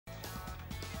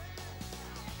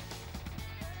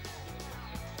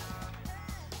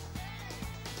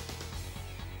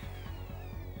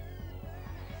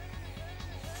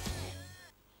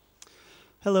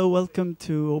Hello, welcome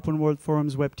to Open World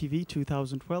Forums Web TV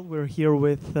 2012. We're here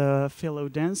with Phil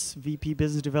Odence, VP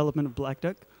Business Development of Black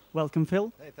Duck. Welcome,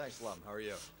 Phil. Hey, thanks, Lum. How are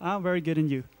you? Very good,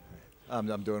 and you? I'm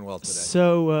doing well today.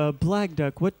 So, Black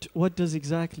Duck, what does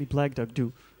exactly Black Duck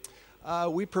do?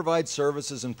 We provide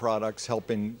services and products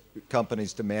helping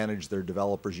companies to manage their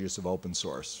developers' use of open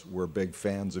source. We're big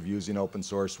fans of using open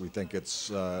source. We think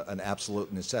it's an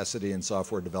absolute necessity in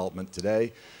software development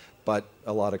today, but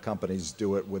a lot of companies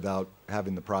do it without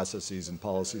having the processes and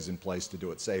policies in place to do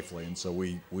it safely, and so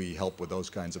we help with those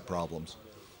kinds of problems.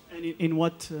 And in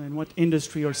what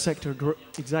industry or sector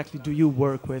exactly do you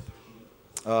work with?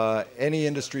 Any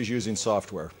industries using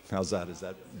software. How's that? Is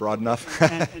that broad enough?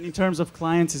 and in terms of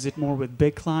clients, is it more with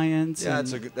big clients? Yeah,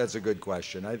 that's a good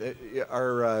question.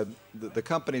 The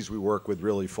companies we work with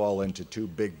really fall into two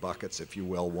big buckets, if you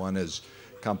will. One is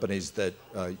companies that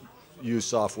use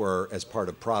software as part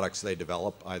of products they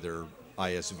develop, either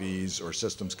ISVs or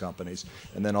systems companies,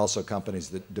 and then also companies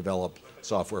that develop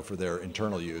software for their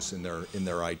internal use in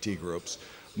their IT groups.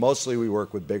 Mostly we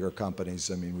work with bigger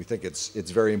companies. I mean, we think it's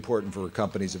very important for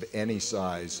companies of any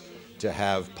size to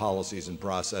have policies and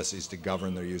processes to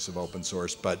govern their use of open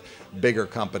source, but bigger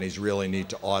companies really need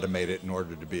to automate it in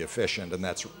order to be efficient, and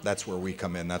that's where we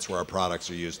come in. That's where our products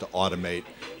are used to automate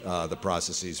the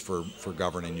processes for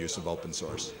governing use of open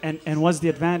source. And what's the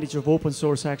advantage of open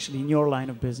source actually in your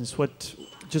line of business?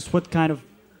 What kind of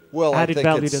added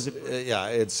value does it?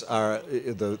 It's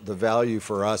the value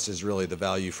for us is really the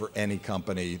value for any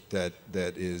company that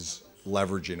is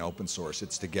leveraging open source.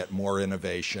 It's to get more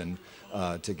innovation,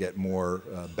 to get more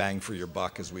bang for your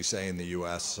buck, as we say in the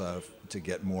US, to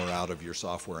get more out of your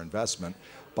software investment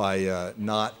by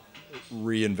not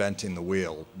reinventing the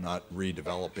wheel, not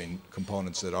redeveloping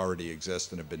components that already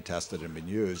exist and have been tested and been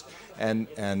used,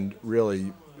 and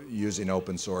really using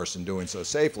open source and doing so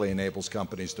safely enables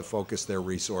companies to focus their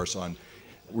resources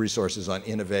on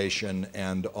innovation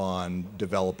and on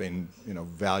developing,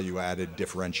 value-added,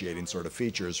 differentiating sort of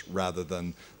features rather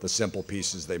than the simple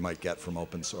pieces they might get from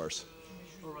open source.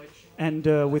 All right. And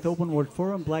with Open World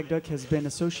Forum, Black Duck has been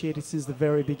associated since the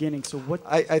very beginning. So what?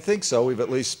 I think so. We've at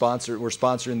least sponsored. We're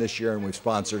sponsoring this year, and we've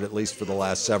sponsored at least for the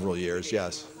last several years.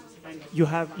 Yes. And you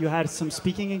had some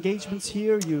speaking engagements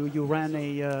here. You ran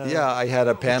a I had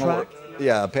a panel.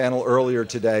 A panel earlier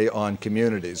today on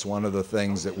communities. One of the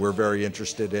things that we're very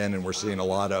interested in and we're seeing a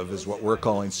lot of is what we're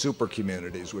calling super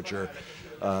communities, which are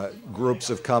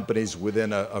groups of companies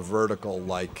within a vertical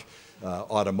like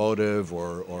automotive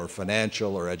or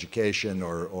financial or education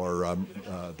or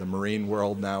the marine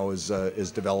world now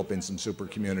is developing some super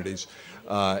communities.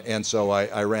 And so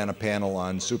I ran a panel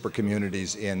on super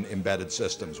communities in embedded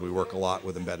systems. We work a lot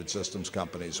with embedded systems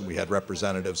companies, and we had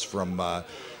representatives from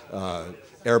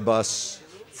Airbus,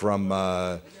 from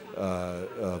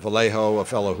Vallejo, a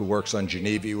fellow who works on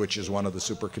Geneva, which is one of the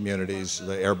super communities.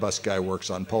 The Airbus guy works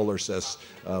on PolarSys.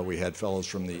 We had fellows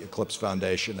from the Eclipse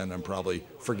Foundation, and I'm probably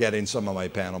forgetting some of my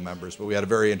panel members, but we had a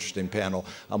very interesting panel.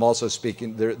 I'm also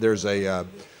speaking, there's a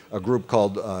group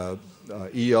called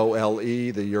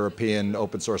EOLE, the European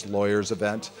Open Source Lawyers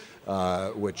Event,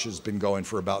 which has been going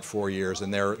for about 4 years,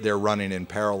 and they're running in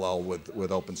parallel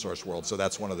with Open Source World. So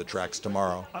that's one of the tracks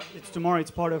tomorrow. It's tomorrow.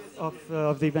 It's part of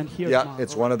the event here. Yeah, tomorrow.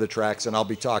 It's one of the tracks, and I'll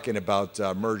be talking about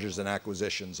mergers and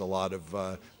acquisitions. A lot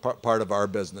of part of our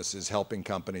business is helping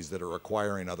companies that are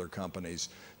acquiring other companies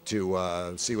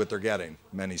to see what they're getting.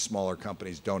 Many smaller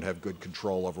companies don't have good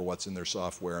control over what's in their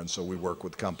software, and so we work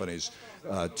with companies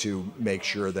to make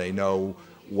sure they know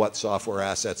what software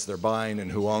assets they're buying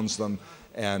and who owns them.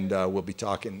 And I'll be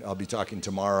talking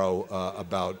tomorrow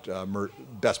about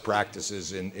best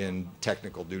practices in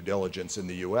technical due diligence in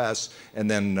the U.S. And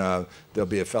then there'll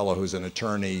be a fellow who's an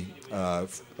attorney,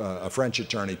 a French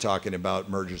attorney, talking about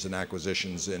mergers and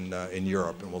acquisitions in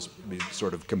Europe, and we'll be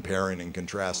sort of comparing and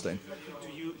contrasting.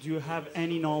 Do you have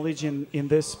any knowledge in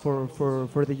this for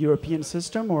the European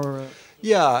system, or?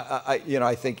 Yeah,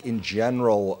 I think in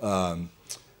general,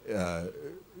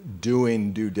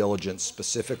 doing due diligence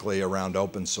specifically around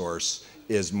open source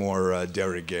is more de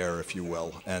rigueur, if you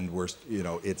will, and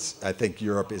I think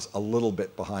Europe is a little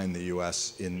bit behind the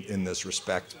U.S. in this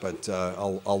respect, but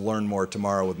I'll learn more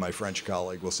tomorrow with my French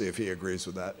colleague. We'll see if he agrees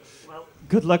with that. Well,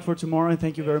 good luck for tomorrow, and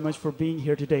thank you very much for being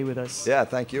here today with us. Yeah,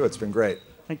 thank you. It's been great.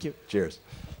 Thank you. Cheers.